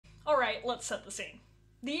Alright, let's set the scene.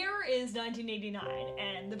 The year is 1989,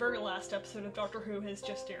 and the very last episode of Doctor Who has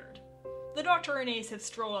just aired. The Doctor and Ace have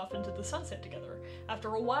strolled off into the sunset together,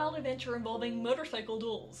 after a wild adventure involving motorcycle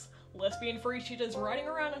duels, lesbian free cheetahs riding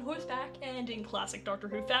around on horseback, and in classic Doctor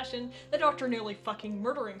Who fashion, the Doctor nearly fucking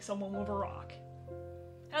murdering someone with a rock.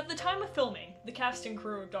 At the time of filming, the cast and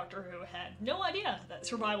crew of Doctor Who had no idea that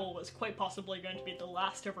Survival was quite possibly going to be the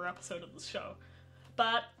last ever episode of the show.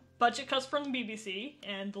 But budget cuts from the BBC,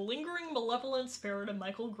 and the lingering malevolent spirit of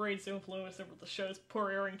Michael Gray's influence over the show's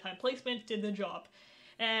poor airing time placement did the job,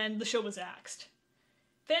 and the show was axed.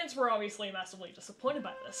 Fans were obviously massively disappointed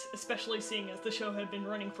by this, especially seeing as the show had been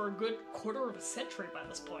running for a good quarter of a century by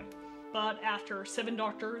this point. But after 7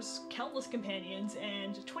 Doctors, countless companions,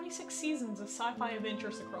 and 26 seasons of sci-fi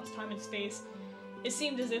adventures across time and space, it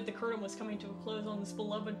seemed as if the curtain was coming to a close on this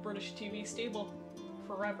beloved British TV stable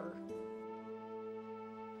forever.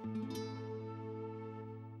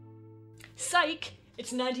 Psych!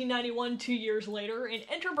 It's 1991, 2 years later, and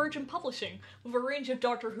enter Virgin Publishing, with a range of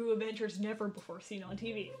Doctor Who adventures never before seen on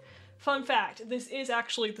TV. Fun fact, this is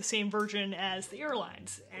actually the same version as the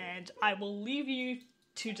airlines, and I will leave you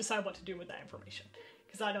to decide what to do with that information,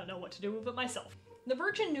 because I don't know what to do with it myself. The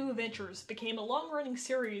Virgin New Adventures became a long-running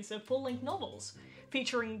series of full-length novels,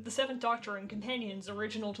 featuring the 7th Doctor and companions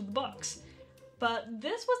original to the books. But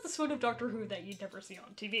this was the sort of Doctor Who that you'd never see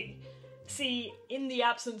on TV. See, in the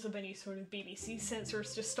absence of any sort of BBC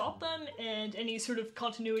censors to stop them, and any sort of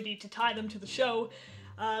continuity to tie them to the show,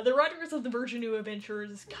 the writers of the Virgin New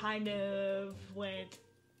Adventures kind of went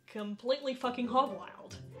completely fucking hog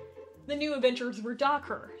wild. The New Adventures were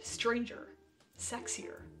darker, stranger,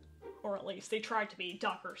 sexier. Or at least they tried to be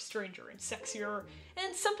darker, stranger, and sexier,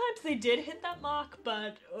 and sometimes they did hit that mark,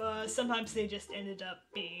 but sometimes they just ended up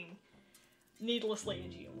being needlessly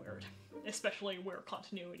edgy and weird, especially where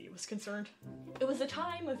continuity was concerned. It was a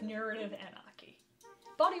time of narrative anarchy.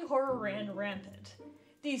 Body horror ran rampant.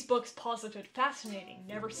 These books posited fascinating,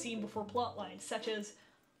 never-seen-before plotlines such as,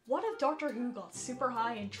 what if Doctor Who got super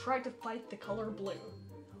high and tried to fight the color blue?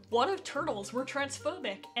 What if turtles were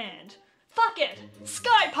transphobic? And, fuck it!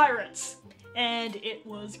 Sky Pirates! And it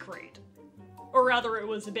was great. Or rather, it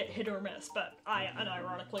was a bit hit or miss, but I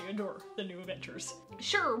unironically adore the New Adventures.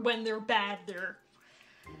 Sure, when they're bad, they're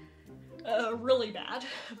really bad,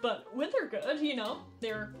 but when they're good, you know,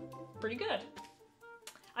 they're pretty good.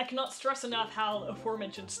 I cannot stress enough how the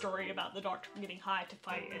aforementioned story about the Doctor getting high to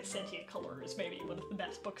fight a sentient color is maybe one of the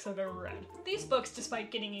best books I've ever read. These books,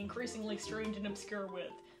 despite getting increasingly strange and obscure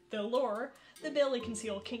with the lore, the barely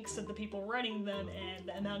concealed kinks of the people writing them, and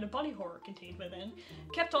the amount of body horror contained within,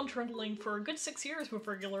 kept on trundling for a good 6 years with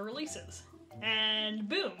regular releases. And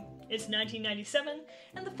boom, it's 1997,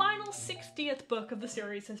 and the final 60th book of the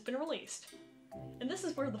series has been released. And this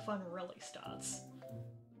is where the fun really starts.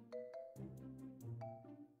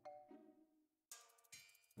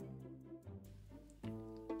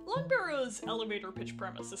 Lungbarrow's elevator pitch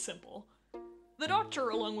premise is simple. The Doctor,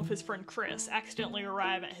 along with his friend Chris, accidentally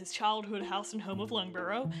arrive at his childhood house and home of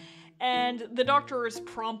Lungbarrow, and the Doctor is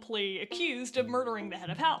promptly accused of murdering the head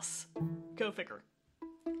of house. Go figure.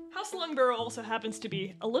 House Lungbarrow also happens to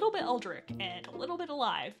be a little bit eldritch and a little bit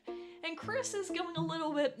alive, and Chris is going a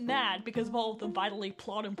little bit mad because of all of the vitally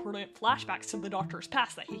plot-important flashbacks to the Doctor's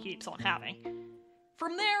past that he keeps on having.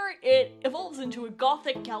 From there, it evolves into a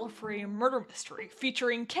gothic Gallifreyan murder mystery,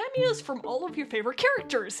 featuring cameos from all of your favorite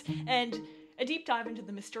characters, and a deep dive into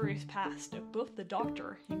the mysterious past of both the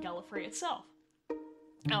Doctor and Gallifrey itself.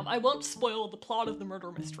 I won't spoil the plot of the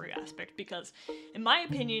murder mystery aspect because, in my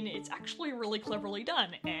opinion, it's actually really cleverly done,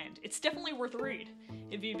 and it's definitely worth a read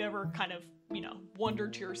if you've ever kind of,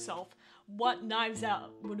 wondered to yourself what Knives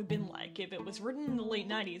Out would have been like if it was written in the late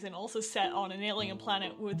 90s and also set on an alien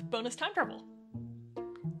planet with bonus time travel.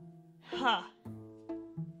 Huh.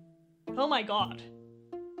 Oh my god.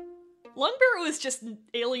 Lungbarrow is just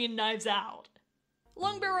alien Knives Out.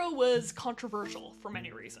 Lungbarrow was controversial for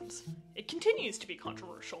many reasons. It continues to be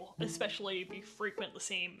controversial, especially if you frequent the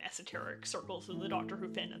same esoteric circles of the Doctor Who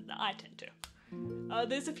fandom that I tend to.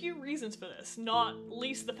 There's a few reasons for this, not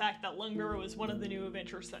least the fact that Lungbarrow is one of the New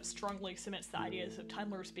Adventures that strongly cements the ideas of Time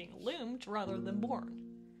Lords being loomed rather than born.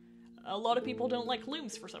 A lot of people don't like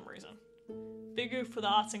looms for some reason. Big oof for the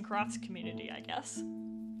arts and crafts community, I guess.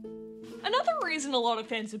 Another reason a lot of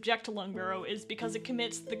fans object to Lungbarrow is because it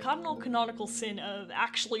commits the cardinal canonical sin of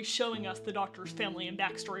actually showing us the Doctor's family and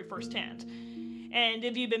backstory firsthand. And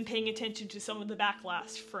if you've been paying attention to some of the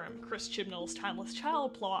backlash from Chris Chibnall's Timeless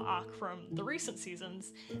Child plot arc from the recent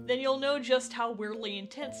seasons, then you'll know just how weirdly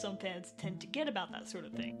intense some fans tend to get about that sort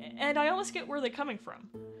of thing. And I almost get where they're coming from.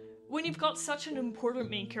 When you've got such an important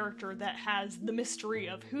main character that has the mystery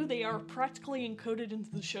of who they are practically encoded into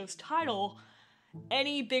the show's title,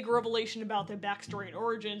 any big revelation about their backstory and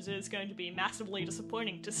origins is going to be massively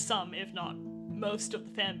disappointing to some, if not most, of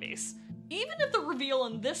the fanbase. Even if the reveal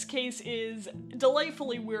in this case is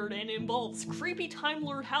delightfully weird and involves creepy Time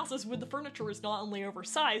Lord houses where the furniture is not only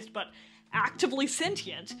oversized, but actively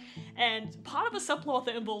sentient, and part of a subplot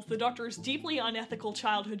that involves the Doctor's deeply unethical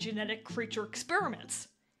childhood genetic creature experiments.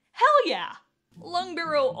 Hell yeah!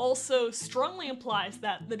 Lungbarrow also strongly implies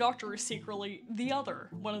that the Doctor is secretly the Other,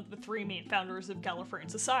 one of the three main founders of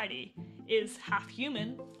Gallifreyan society, is half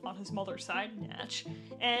human, on his mother's side, Natch,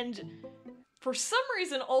 and for some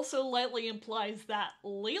reason also lightly implies that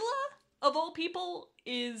Layla, of all people,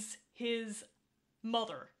 is his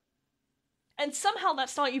mother. And somehow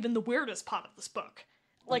that's not even the weirdest part of this book.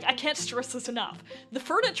 Like, I can't stress this enough. The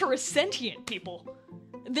furniture is sentient, people.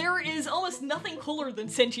 There is almost nothing cooler than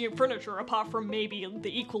sentient furniture, apart from maybe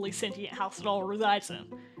the equally sentient house it all resides in.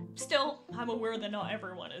 Still, I'm aware that not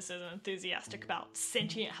everyone is as enthusiastic about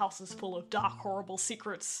sentient houses full of dark, horrible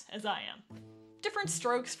secrets as I am. Different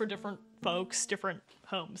strokes for different folks, different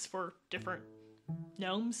homes for different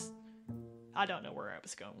gnomes. I don't know where I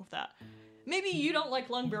was going with that. Maybe you don't like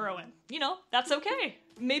Lungbarrow, and, that's okay.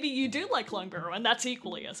 Maybe you do like Lungbarrow, and that's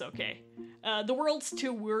equally as okay. The world's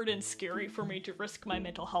too weird and scary for me to risk my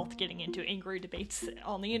mental health getting into angry debates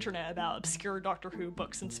on the internet about obscure Doctor Who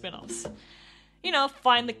books and spin-offs.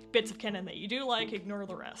 Find the bits of canon that you do like, ignore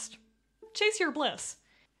the rest. Chase your bliss.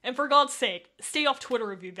 And for God's sake, stay off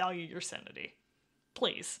Twitter if you value your sanity.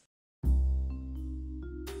 Please.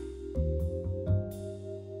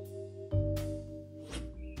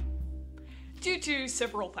 Due to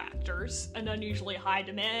several factors, an unusually high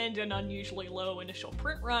demand, an unusually low initial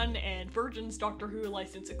print run, and Virgin's Doctor Who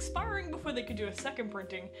license expiring before they could do a second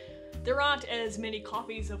printing, there aren't as many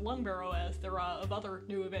copies of Lungbarrow as there are of other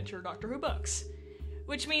New Adventure Doctor Who books.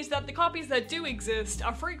 Which means that the copies that do exist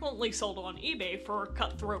are frequently sold on eBay for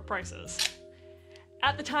cutthroat prices.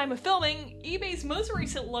 At the time of filming, eBay's most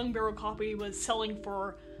recent Lungbarrow copy was selling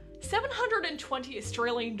for $720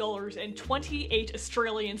 Australian dollars and 28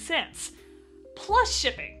 Australian cents. Plus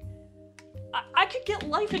shipping. I could get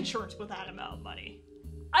life insurance with that amount of money.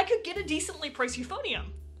 I could get a decently priced euphonium.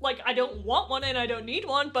 Like, I don't want one and I don't need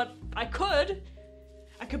one, but I could.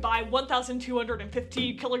 I could buy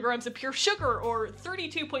 1,250 kilograms of pure sugar, or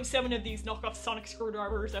 32.7 of these knockoff sonic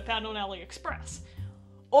screwdrivers I found on AliExpress.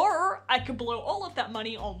 Or I could blow all of that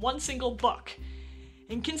money on one single book.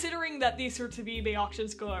 And considering that these sorts of eBay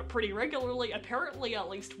auctions go out pretty regularly, apparently at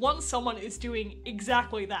least one someone is doing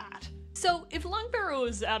exactly that. So, if Lungbarrow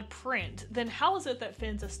is out of print, then how is it that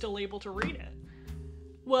fans are still able to read it?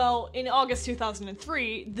 Well, in August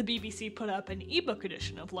 2003, the BBC put up an ebook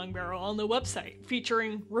edition of Lungbarrow on the website,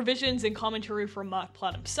 featuring revisions and commentary from Mark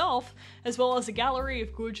Platt himself, as well as a gallery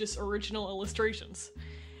of gorgeous original illustrations.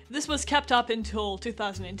 This was kept up until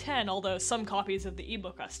 2010, although some copies of the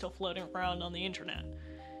ebook are still floating around on the internet.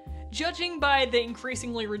 Judging by the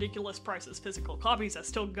increasingly ridiculous prices physical copies are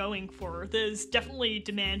still going for, there's definitely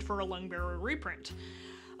demand for a Lungbarrow reprint.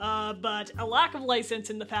 But a lack of license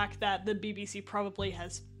and the fact that the BBC probably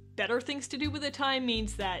has better things to do with the time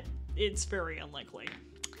means that it's very unlikely.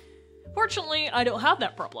 Fortunately, I don't have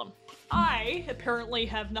that problem. I apparently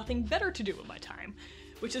have nothing better to do with my time,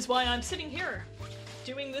 which is why I'm sitting here,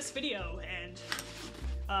 doing this video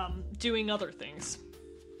and doing other things.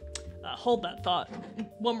 Hold that thought.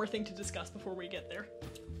 One more thing to discuss before we get there.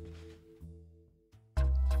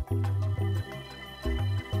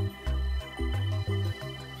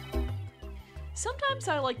 Sometimes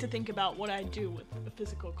I like to think about what I'd do with a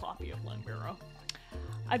physical copy of Lungbarrow.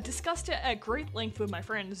 I've discussed it at great length with my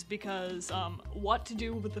friends because what to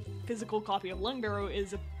do with a physical copy of Lungbarrow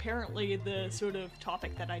is apparently the sort of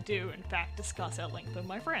topic that I do, in fact, discuss at length with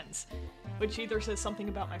my friends. Which either says something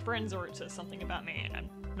about my friends or it says something about me, and I'm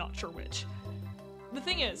not sure which. The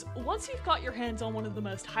thing is, once you've got your hands on one of the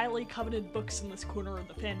most highly coveted books in this corner of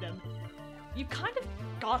the fandom, you kind of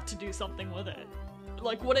got to do something with it.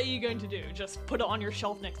 Like, what are you going to do? Just put it on your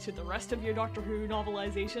shelf next to the rest of your Doctor Who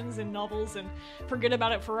novelizations and novels and forget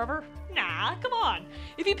about it forever? Nah, come on.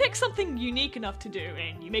 If you pick something unique enough to do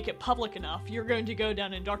and you make it public enough, you're going to go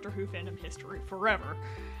down in Doctor Who fandom history forever.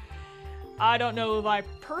 I don't know if I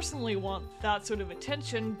personally want that sort of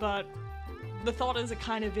attention, but the thought is a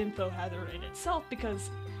kind of info hazard in itself because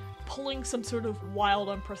pulling some sort of wild,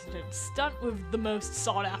 unprecedented stunt with the most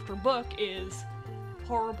sought-after book is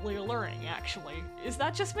horribly alluring, actually. Is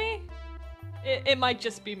that just me? It might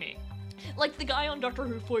just be me. Like the guy on Doctor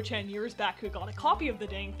Who 4chan years back who got a copy of the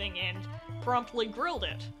dang thing and promptly grilled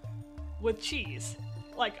it with cheese.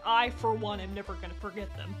 Like, I, for one, am never gonna forget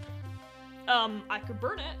them. I could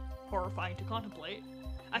burn it, horrifying to contemplate.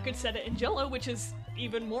 I could set it in Jell-O, which is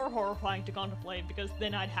even more horrifying to contemplate because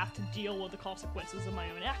then I'd have to deal with the consequences of my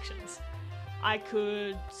own actions. I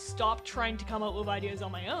could stop trying to come up with ideas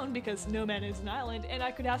on my own because no man is an island, and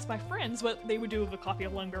I could ask my friends what they would do with a copy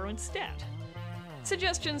of Lungbarrow instead.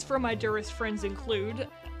 Suggestions from my dearest friends include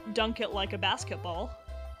dunk it like a basketball,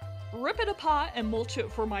 rip it apart and mulch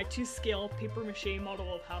it for my 2-scale papier-mâché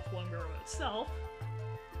model of half Lungbarrow itself.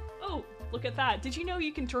 Oh, look at that. Did you know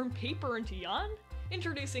you can turn paper into yarn?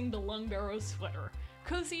 Introducing the Lungbarrow sweater.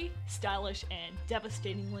 Cozy, stylish, and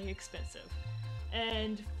devastatingly expensive.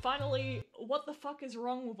 And finally, what the fuck is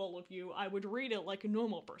wrong with all of you? I would read it like a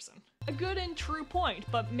normal person. A good and true point,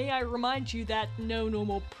 but may I remind you that no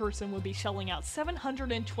normal person would be shelling out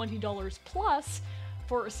 $720 plus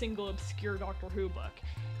for a single obscure Doctor Who book.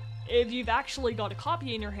 If you've actually got a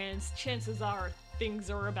copy in your hands, chances are things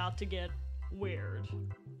are about to get weird.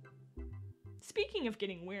 Speaking of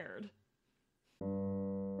getting weird,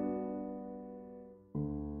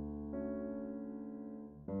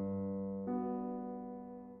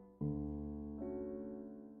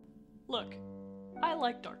 look, I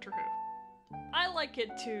like Doctor Who. I like it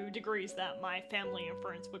to degrees that my family and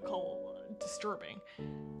friends would call disturbing.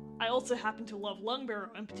 I also happen to love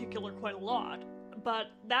Lungbarrow in particular quite a lot,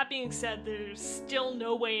 but that being said, there's still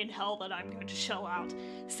no way in hell that I'm going to shell out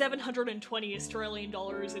 720 Australian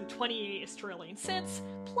dollars and 28 Australian cents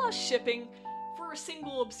plus shipping for a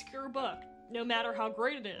single obscure book, no matter how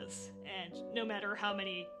great it is, and no matter how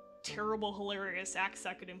many terrible, hilarious acts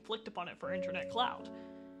I could inflict upon it for internet clout.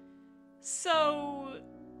 So,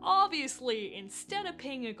 obviously, instead of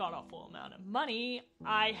paying a god-awful amount of money,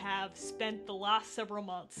 I have spent the last several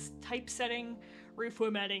months typesetting,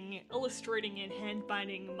 reformatting, illustrating, and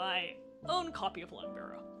hand-binding my own copy of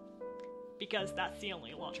Lungbarrow. Because that's the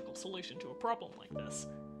only logical solution to a problem like this.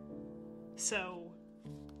 So,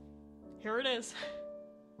 here it is.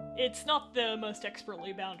 It's not the most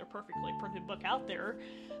expertly bound or perfectly printed book out there,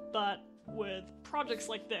 but with projects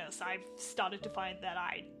like this, I've started to find that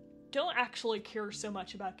I don't actually care so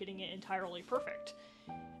much about getting it entirely perfect.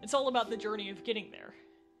 It's all about the journey of getting there.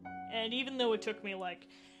 And even though it took me like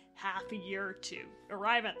half a year to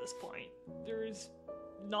arrive at this point, there's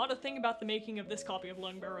not a thing about the making of this copy of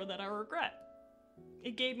Lungbarrow that I regret.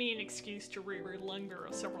 It gave me an excuse to reread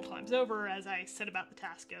Lungbarrow several times over as I set about the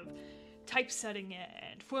task of typesetting it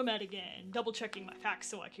and formatting it and double-checking my facts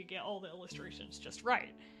so I could get all the illustrations just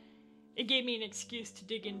right. It gave me an excuse to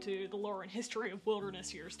dig into the lore and history of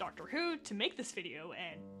Wilderness Years Doctor Who to make this video,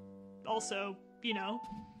 and also, you know,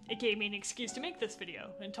 it gave me an excuse to make this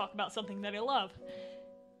video and talk about something that I love.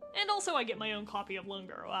 And also I get my own copy of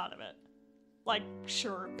Lungbarrow out of it. Like,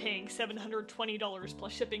 sure, paying $720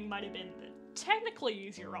 plus shipping might have been the technically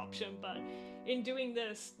easier option, but in doing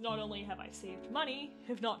this, not only have I saved money,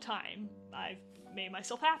 if not time, I've made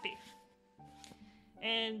myself happy.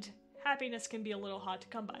 And happiness can be a little hard to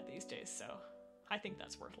come by these days, so I think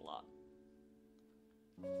that's worth a lot.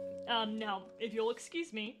 Now, if you'll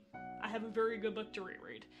excuse me, I have a very good book to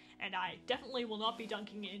reread, and I definitely will not be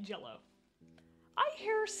dunking it in Jell-O. I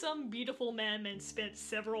hear some beautiful men spent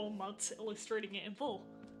several months illustrating it in full.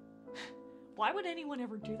 Why would anyone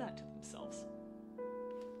ever do that to themselves?